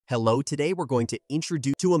Hello, today we're going to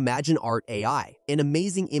introduce to Imagine Art AI, an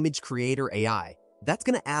amazing image creator AI that's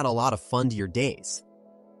going to add a lot of fun to your days.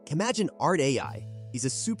 Imagine Art AI is a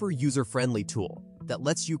super user-friendly tool that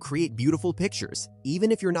lets you create beautiful pictures,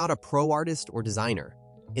 even if you're not a pro artist or designer.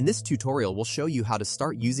 In this tutorial, we'll show you how to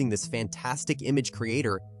start using this fantastic image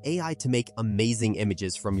creator AI to make amazing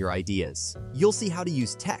images from your ideas. You'll see how to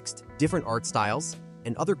use text, different art styles,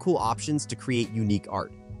 and other cool options to create unique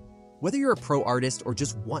art. Whether you're a pro artist or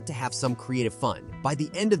just want to have some creative fun, by the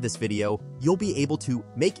end of this video, you'll be able to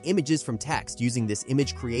make images from text using this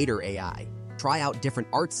image creator AI. Try out different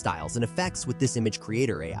art styles and effects with this image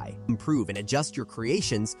creator AI. Improve and adjust your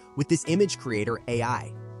creations with this image creator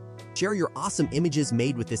AI. Share your awesome images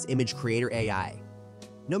made with this image creator AI.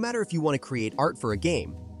 No matter if you want to create art for a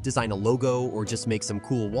game, design a logo, or just make some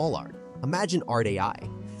cool wall art, Imagine Art AI.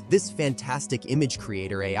 This fantastic image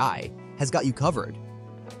creator AI has got you covered.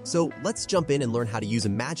 So let's jump in and learn how to use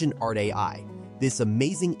Imagine Art AI, this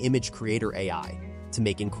amazing image creator AI, to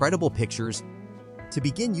make incredible pictures. To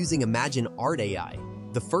begin using Imagine Art AI,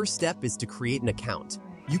 the first step is to create an account.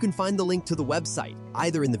 You can find the link to the website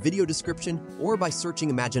either in the video description or by searching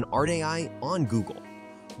Imagine Art AI on Google.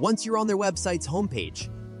 Once you're on their website's homepage,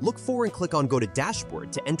 look for and click on Go to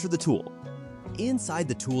Dashboard to enter the tool. Inside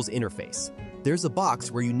the tool's interface, there's a box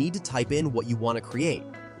where you need to type in what you want to create,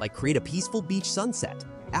 like create a peaceful beach sunset.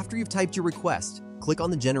 After you've typed your request, click on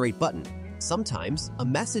the Generate button. Sometimes, a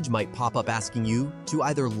message might pop up asking you to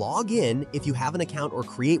either log in if you have an account or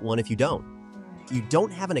create one if you don't. If you don't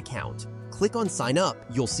have an account, click on Sign Up.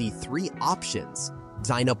 You'll see three options: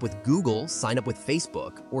 sign up with Google, sign up with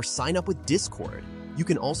Facebook, or sign up with Discord. You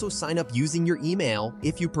can also sign up using your email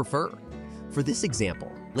if you prefer. For this example,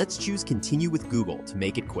 let's choose Continue with Google to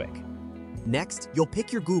make it quick. Next, you'll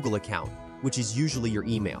pick your Google account, which is usually your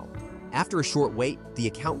email. After a short wait, the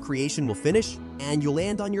account creation will finish, and you'll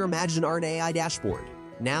land on your Imagine Art AI dashboard.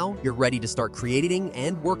 Now, you're ready to start creating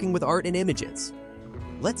and working with art and images.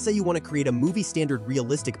 Let's say you want to create a movie-standard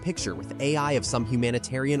realistic picture with AI of some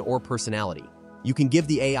humanitarian or personality. You can give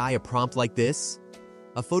the AI a prompt like this: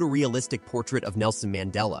 a photorealistic portrait of Nelson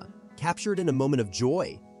Mandela, captured in a moment of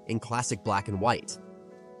joy in classic black and white.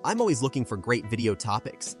 I'm always looking for great video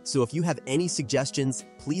topics, so if you have any suggestions,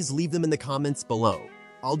 please leave them in the comments below.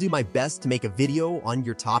 I'll do my best to make a video on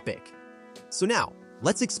your topic. So now,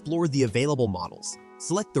 let's explore the available models.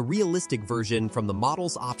 Select the realistic version from the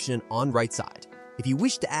models option on right side. If you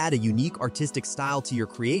wish to add a unique artistic style to your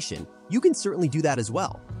creation, you can certainly do that as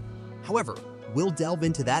well. However, we'll delve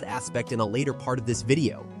into that aspect in a later part of this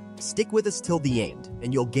video. Stick with us till the end,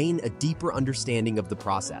 and you'll gain a deeper understanding of the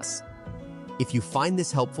process. If you find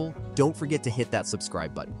this helpful, don't forget to hit that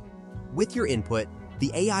subscribe button. With your input,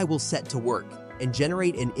 the AI will set to work and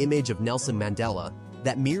generate an image of Nelson Mandela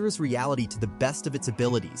that mirrors reality to the best of its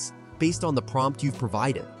abilities based on the prompt you've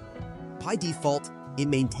provided. By default, it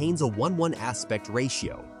maintains a 1:1 aspect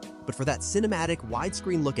ratio, but for that cinematic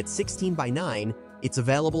widescreen look at 16:9, it's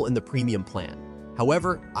available in the premium plan.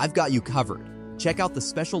 However, I've got you covered. Check out the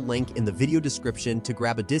special link in the video description to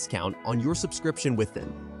grab a discount on your subscription with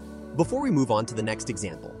them. Before we move on to the next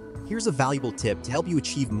example, here's a valuable tip to help you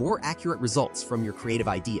achieve more accurate results from your creative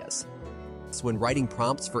ideas. When writing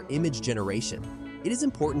prompts for image generation, it is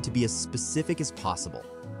important to be as specific as possible.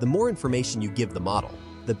 The more information you give the model,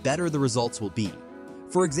 the better the results will be.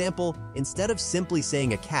 For example, instead of simply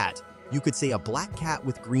saying a cat, you could say a black cat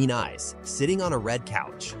with green eyes, sitting on a red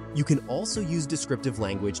couch. You can also use descriptive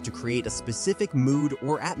language to create a specific mood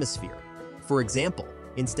or atmosphere. For example,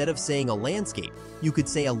 instead of saying a landscape, you could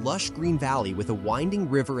say a lush green valley with a winding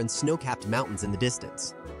river and snow-capped mountains in the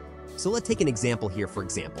distance. So let's take an example here.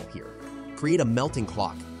 Create a melting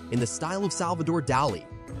clock in the style of Salvador Dali.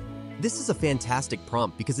 This is a fantastic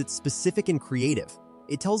prompt because it's specific and creative.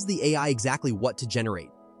 It tells the AI exactly what to generate,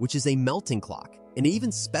 which is a melting clock, and it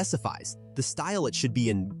even specifies the style it should be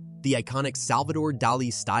in, the iconic Salvador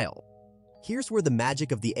Dali style. Here's where the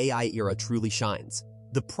magic of the AI era truly shines.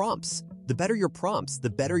 The better your prompts, the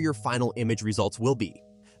better your final image results will be.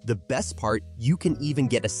 The best part, you can even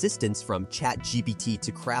get assistance from ChatGPT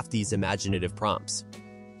to craft these imaginative prompts.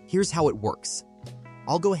 Here's how it works.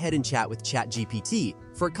 I'll go ahead and chat with ChatGPT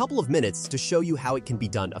for a couple of minutes to show you how it can be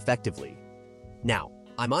done effectively. Now,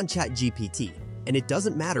 I'm on ChatGPT, and it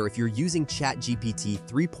doesn't matter if you're using ChatGPT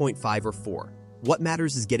 3.5 or 4. What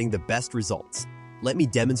matters is getting the best results. Let me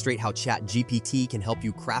demonstrate how ChatGPT can help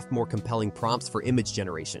you craft more compelling prompts for image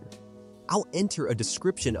generation. I'll enter a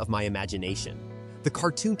description of my imagination. The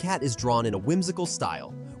cartoon cat is drawn in a whimsical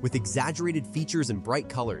style, with exaggerated features and bright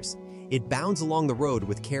colors. It bounds along the road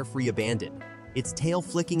with carefree abandon, its tail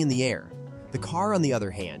flicking in the air. The car, on the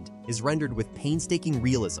other hand, is rendered with painstaking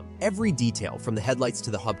realism. Every detail, from the headlights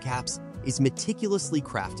to the hubcaps, is meticulously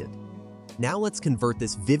crafted. Now let's convert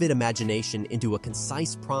this vivid imagination into a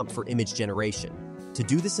concise prompt for image generation. To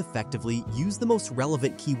do this effectively, use the most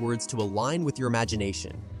relevant keywords to align with your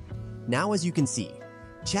imagination. Now, as you can see,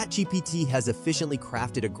 ChatGPT has efficiently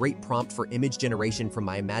crafted a great prompt for image generation from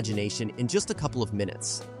my imagination in just a couple of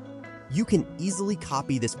minutes. You can easily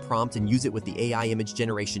copy this prompt and use it with the AI image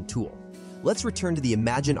generation tool. Let's return to the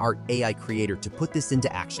Imagine Art AI creator to put this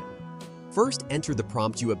into action. First, enter the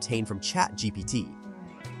prompt you obtained from ChatGPT.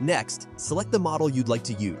 Next, select the model you'd like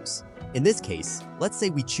to use. In this case, let's say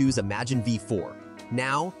we choose Imagine V4.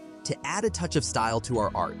 Now, to add a touch of style to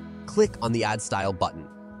our art, click on the Add Style button.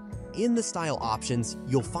 In the style options,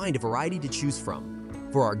 you'll find a variety to choose from.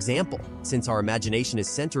 For our example, since our imagination is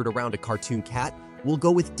centered around a cartoon cat, we'll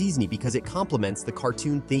go with Disney because it complements the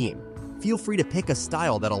cartoon theme. Feel free to pick a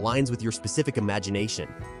style that aligns with your specific imagination.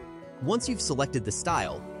 Once you've selected the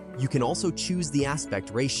style, you can also choose the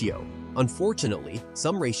aspect ratio. Unfortunately,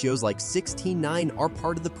 some ratios like 16:9 are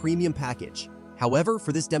part of the premium package. However,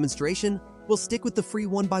 for this demonstration, we'll stick with the free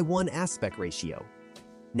 1:1 aspect ratio.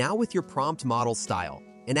 Now with your prompt model style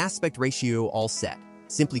and aspect ratio all set,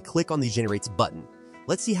 simply click on the Generates button.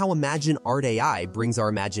 Let's see how Imagine Art AI brings our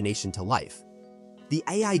imagination to life. The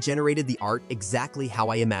AI generated the art exactly how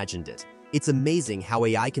I imagined it. It's amazing how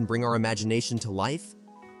AI can bring our imagination to life.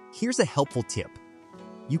 Here's a helpful tip.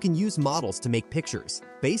 You can use models to make pictures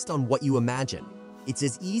based on what you imagine. It's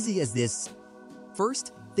as easy as this.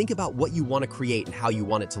 First, think about what you want to create and how you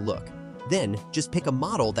want it to look. Then, just pick a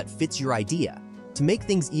model that fits your idea. To make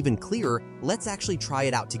things even clearer, let's actually try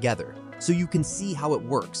it out together so you can see how it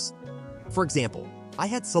works. For example, I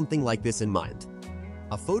had something like this in mind.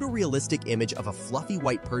 A photorealistic image of a fluffy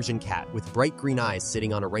white Persian cat with bright green eyes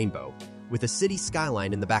sitting on a rainbow, with a city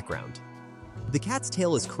skyline in the background. The cat's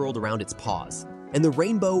tail is curled around its paws, and the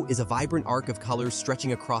rainbow is a vibrant arc of colors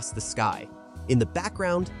stretching across the sky. In the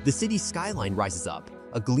background, the city's skyline rises up,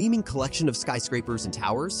 a gleaming collection of skyscrapers and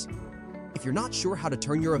towers. If you're not sure how to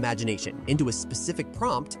turn your imagination into a specific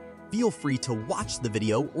prompt, feel free to watch the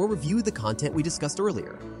video or review the content we discussed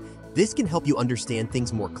earlier. This can help you understand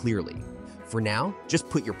things more clearly. For now, just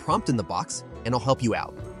put your prompt in the box and I'll help you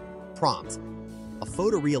out. Prompt: a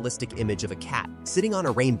photorealistic image of a cat sitting on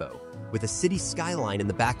a rainbow with a city skyline in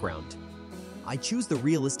the background. I choose the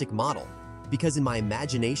realistic model because in my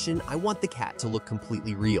imagination, I want the cat to look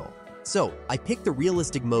completely real. So I pick the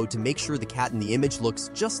realistic mode to make sure the cat in the image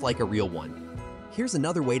looks just like a real one. Here's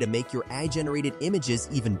another way to make your AI-generated images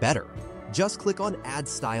even better. Just click on Add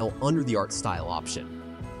Style under the Art Style option.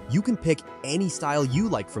 You can pick any style you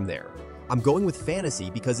like from there. I'm going with fantasy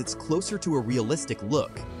because it's closer to a realistic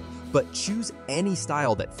look, but choose any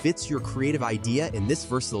style that fits your creative idea in this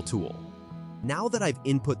versatile tool. Now that I've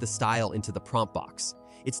input the style into the prompt box,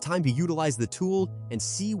 it's time to utilize the tool and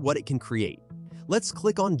see what it can create. Let's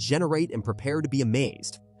click on Generate and prepare to be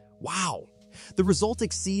amazed. Wow! The result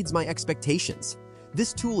exceeds my expectations.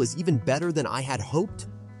 This tool is even better than I had hoped.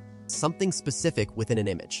 Something specific within an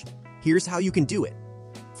image. Here's how you can do it.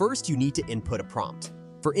 First, you need to input a prompt.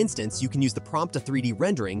 For instance, you can use the prompt a 3D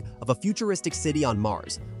rendering of a futuristic city on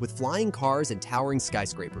Mars with flying cars and towering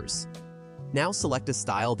skyscrapers. Now select a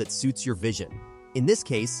style that suits your vision. In this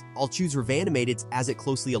case, I'll choose Rev Animated as it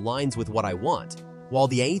closely aligns with what I want. While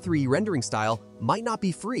the A3 rendering style might not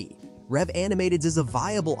be free, Rev Animated is a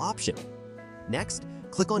viable option. Next,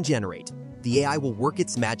 click on Generate. The AI will work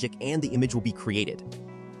its magic and the image will be created.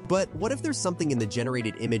 But what if there's something in the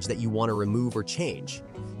generated image that you want to remove or change?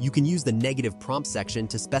 You can use the negative prompt section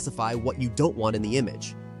to specify what you don't want in the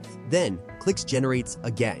image. Then, click Generates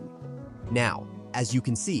again. Now, as you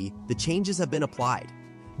can see, the changes have been applied.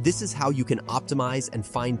 This is how you can optimize and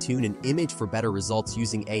fine-tune an image for better results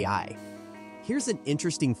using AI. Here's an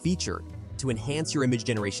interesting feature to enhance your image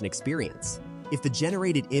generation experience. If the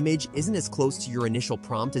generated image isn't as close to your initial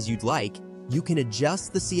prompt as you'd like, you can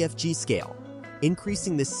adjust the CFG scale.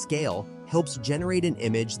 Increasing this scale helps generate an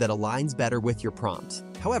image that aligns better with your prompt.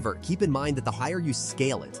 However, keep in mind that the higher you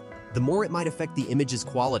scale it, the more it might affect the image's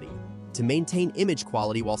quality. To maintain image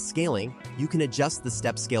quality while scaling, you can adjust the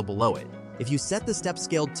step scale below it. If you set the step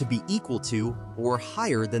scale to be equal to or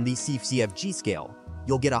higher than the CFG scale,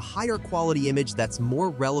 you'll get a higher quality image that's more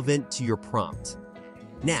relevant to your prompt.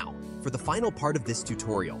 Now, for the final part of this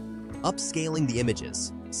tutorial, upscaling the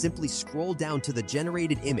images, simply scroll down to the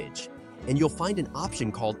generated image and you'll find an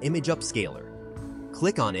option called Image Upscaler.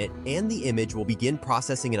 Click on it and the image will begin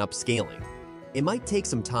processing and upscaling. It might take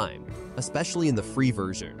some time, especially in the free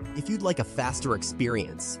version. If you'd like a faster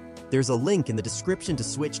experience, there's a link in the description to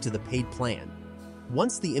switch to the paid plan.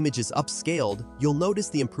 Once the image is upscaled, you'll notice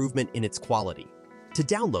the improvement in its quality. To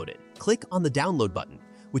download it, click on the download button,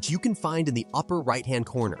 which you can find in the upper right-hand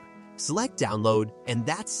corner. Select download, and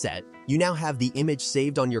that's set. You now have the image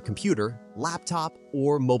saved on your computer, laptop,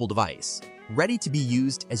 or mobile device, ready to be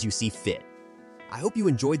used as you see fit. I hope you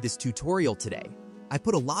enjoyed this tutorial today. I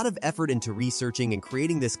put a lot of effort into researching and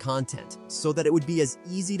creating this content so that it would be as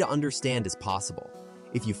easy to understand as possible.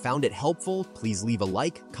 If you found it helpful, please leave a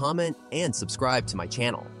like, comment, and subscribe to my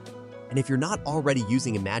channel. And if you're not already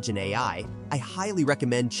using Imagine AI, I highly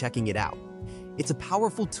recommend checking it out. It's a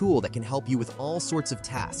powerful tool that can help you with all sorts of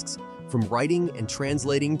tasks, from writing and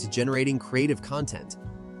translating to generating creative content.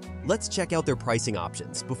 Let's check out their pricing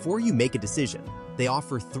options before you make a decision. They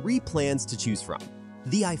offer 3 plans to choose from.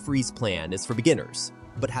 The iFreeze plan is for beginners,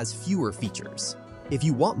 but has fewer features. If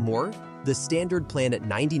you want more, the standard plan at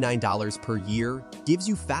 $99 per year gives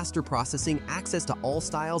you faster processing, access to all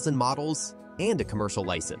styles and models, and a commercial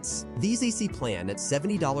license. The AC plan at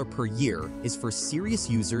 $70 per year is for serious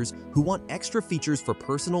users who want extra features for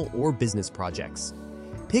personal or business projects.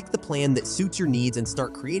 Pick the plan that suits your needs and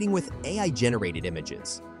start creating with AI-generated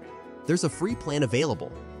images. There's a free plan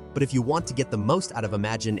available, but if you want to get the most out of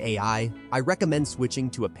Imagine AI, I recommend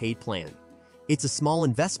switching to a paid plan. It's a small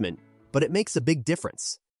investment, but it makes a big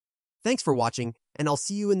difference. Thanks for watching, and I'll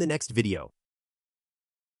see you in the next video.